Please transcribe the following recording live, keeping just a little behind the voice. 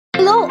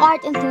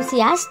art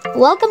enthusiasts,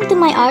 welcome to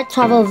my art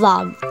travel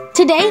vlog.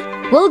 Today,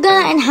 we're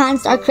gonna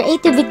enhance our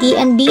creativity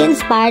and be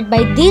inspired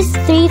by these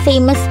three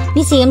famous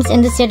museums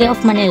in the city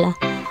of Manila.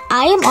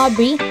 I am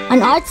Aubrey,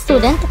 an art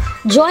student.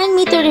 Join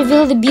me to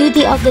reveal the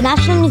beauty of the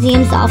National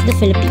Museums of the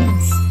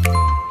Philippines.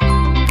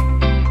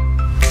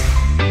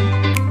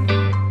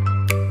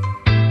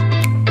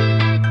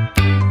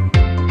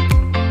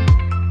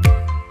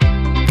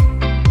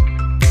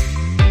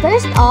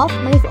 First off,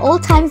 my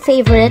all-time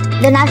favorite,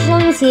 the National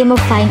Museum of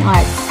Fine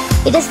Arts.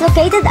 It is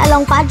located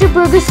along Padre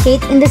Burgos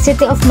Street in the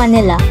city of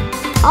Manila,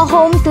 a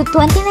home to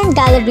 29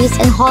 galleries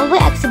and hallway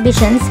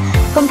exhibitions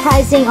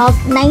comprising of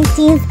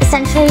 19th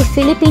century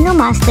Filipino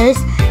masters,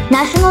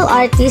 national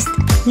artists,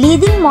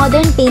 leading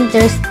modern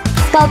painters,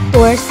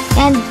 sculptors,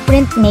 and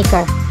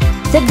printmaker.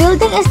 The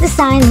building is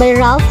designed by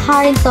Ralph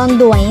Harrington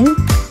Duane,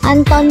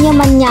 Antonio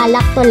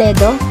Manialac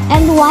Toledo,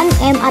 and Juan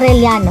M.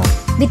 Arellano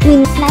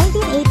between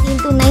 1918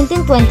 to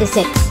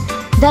 1926.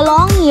 The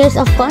long years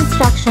of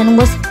construction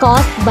was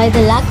caused by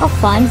the lack of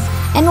funds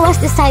and was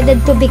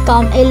decided to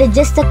become a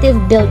legislative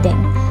building.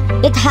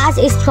 It has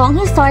a strong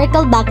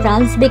historical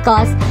background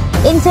because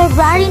in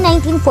February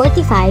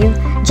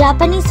 1945,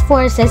 Japanese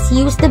forces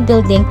used the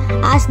building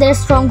as their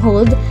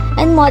stronghold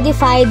and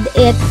modified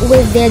it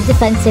with their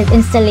defensive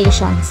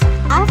installations.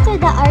 After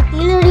the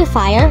artillery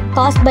fire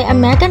caused by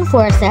American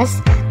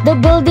forces, the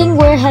building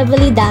were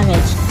heavily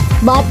damaged,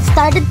 but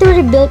started to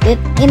rebuild it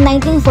in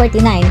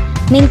 1949,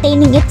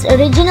 maintaining its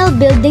original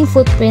building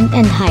footprint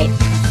and height.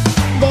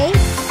 Today,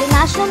 the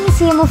National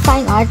Museum of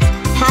Fine Arts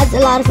has a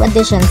lot of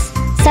additions,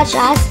 such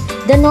as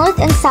the north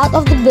and south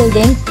of the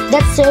building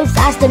that serves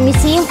as the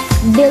museum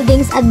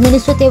building's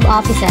administrative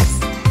offices.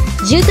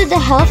 Due to the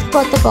health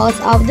protocols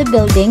of the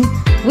building,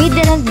 we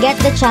didn't get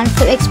the chance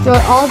to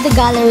explore all the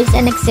galleries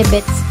and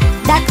exhibits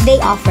that they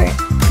offer.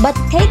 But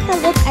take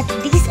a look at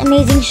these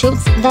amazing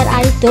shoots that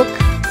I took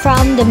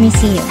from the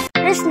museum.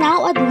 Let us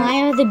now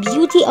admire the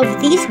beauty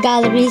of these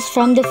galleries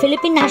from the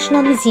Philippine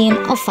National Museum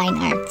of Fine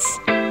Arts.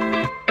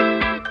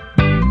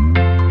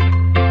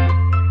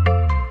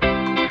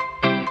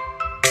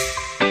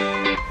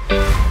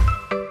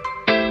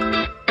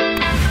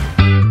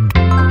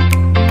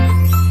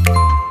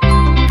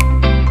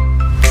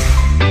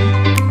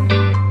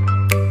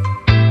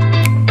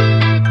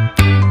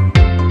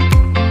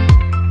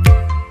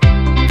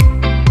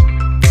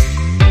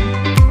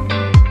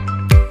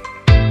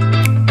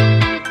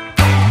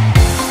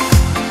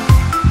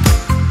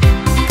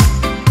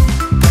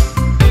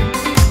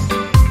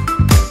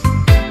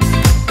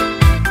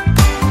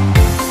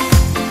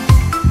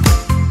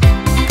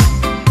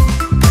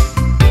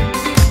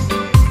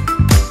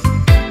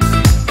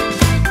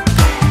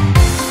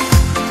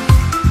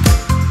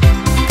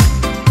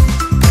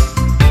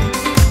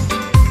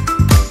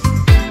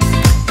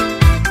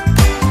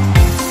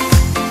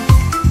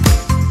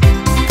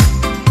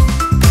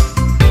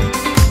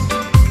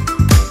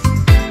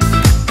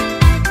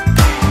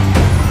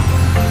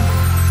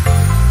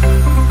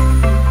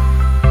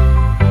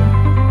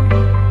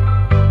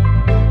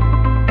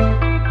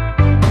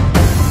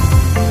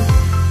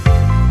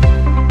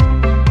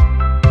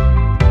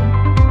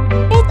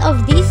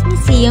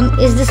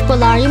 Is the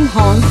Spolarium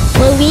Hall,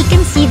 where we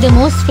can see the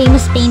most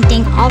famous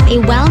painting of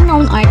a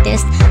well-known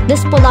artist, the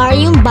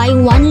Spolarium by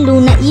Juan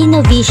Luna y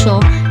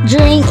Novicio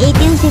during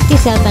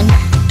 1857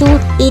 to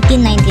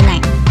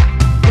 1899.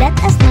 Let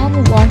us now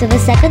move on to the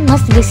second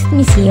must-visit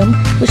museum,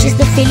 which is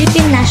the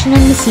Philippine National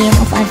Museum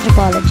of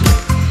Anthropology.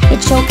 It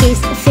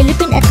showcased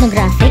Philippine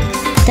ethnographic,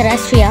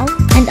 terrestrial,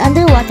 and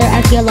underwater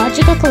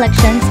archaeological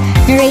collections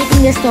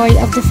narrating the story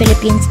of the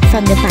Philippines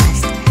from the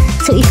past.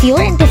 So if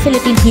you're into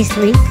Philippine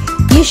history,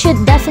 you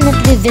should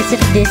definitely visit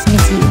this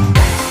museum.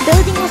 The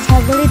building was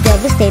heavily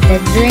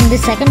devastated during the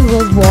Second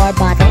World War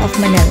Battle of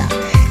Manila.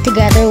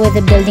 Together with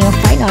the building of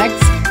Fine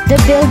Arts, the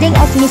building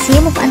of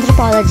Museum of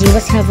Anthropology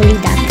was heavily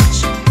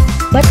damaged.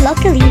 But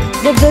luckily,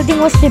 the building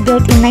was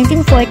rebuilt in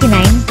 1949,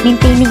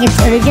 maintaining its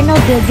original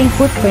building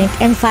footprint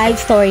and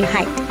 5-story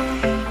height.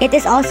 It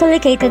is also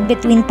located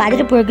between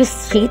Padre Burgos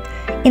Street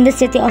in the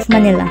city of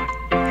Manila.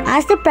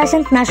 As the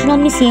present National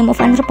Museum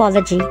of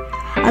Anthropology,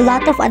 a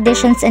lot of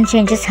additions and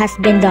changes has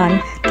been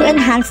done to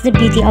enhance the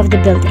beauty of the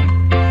building.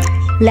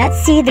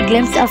 Let's see the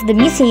glimpse of the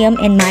museum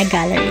in my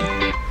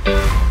gallery.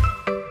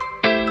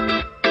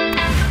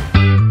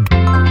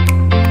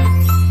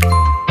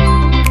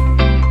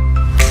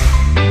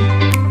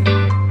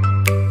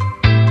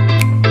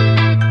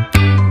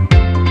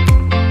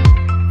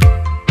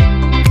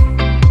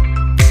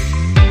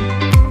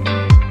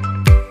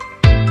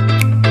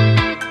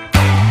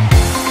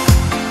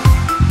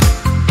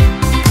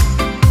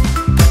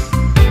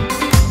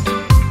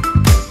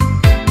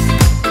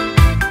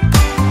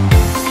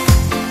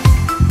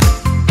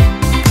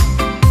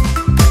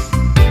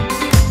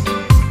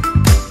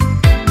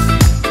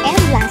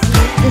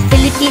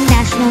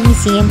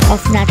 Museum of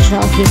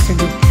Natural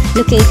History,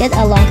 located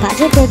along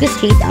Padre Burgos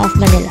Street of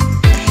Manila.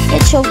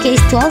 It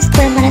showcased 12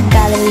 permanent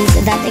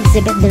galleries that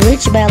exhibit the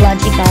rich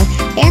biological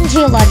and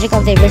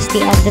geological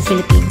diversity of the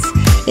Philippines.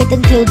 It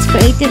includes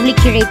creatively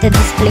curated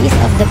displays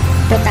of the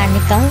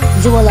botanical,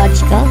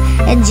 zoological,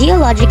 and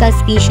geological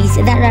species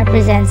that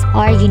represents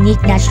our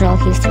unique natural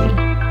history.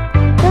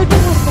 The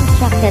building was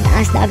constructed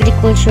as the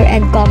Agriculture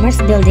and Commerce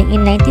Building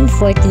in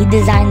 1940,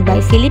 designed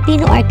by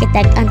Filipino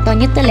architect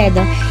Antonio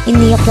Toledo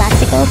in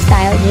neoclassical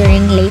style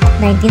during late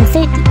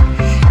 1930.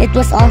 It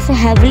was also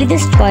heavily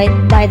destroyed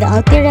by the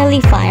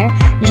Altirelli fire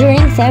during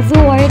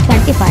February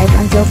 25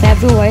 until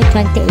February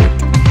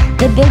 28.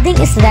 The building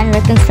is then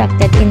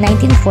reconstructed in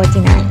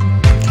 1949.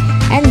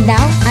 And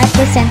now, I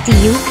present to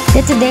you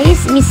the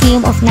today's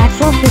Museum of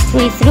Natural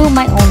History through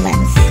my own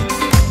lens.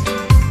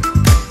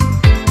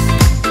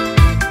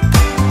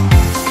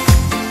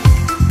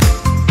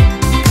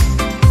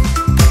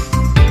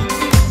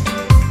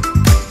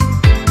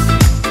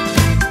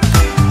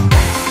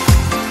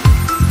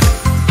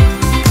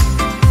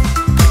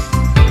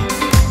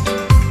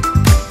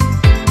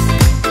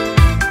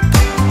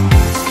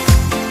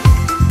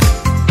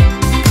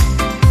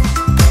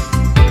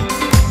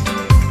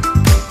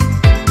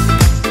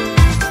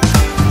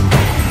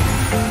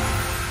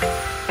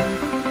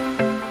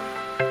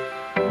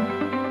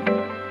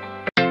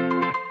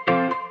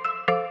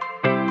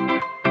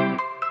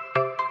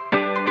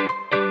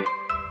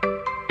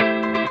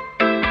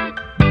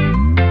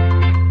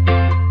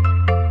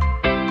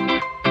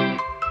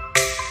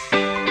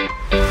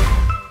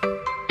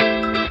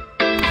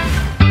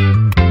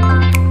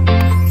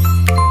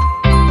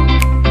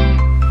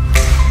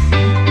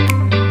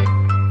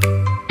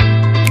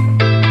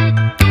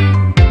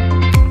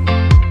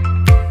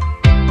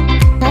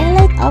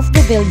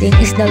 Building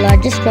is the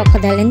largest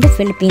crocodile in the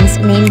Philippines,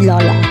 named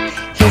Lolong.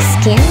 His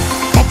skin,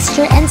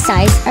 texture, and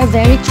size are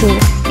very true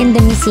in the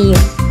museum.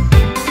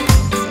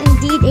 It's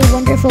indeed a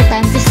wonderful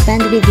time to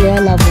spend with your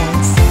loved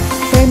ones.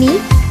 For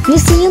me,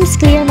 museums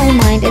clear my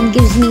mind and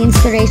gives me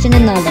inspiration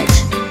and knowledge.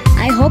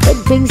 I hope it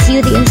brings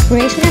you the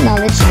inspiration and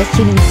knowledge that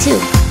you need too.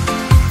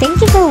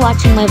 Thank you for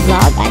watching my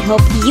vlog. I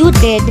hope you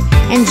did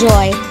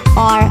enjoy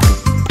our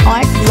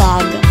art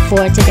vlog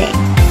for today.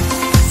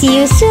 See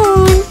you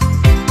soon!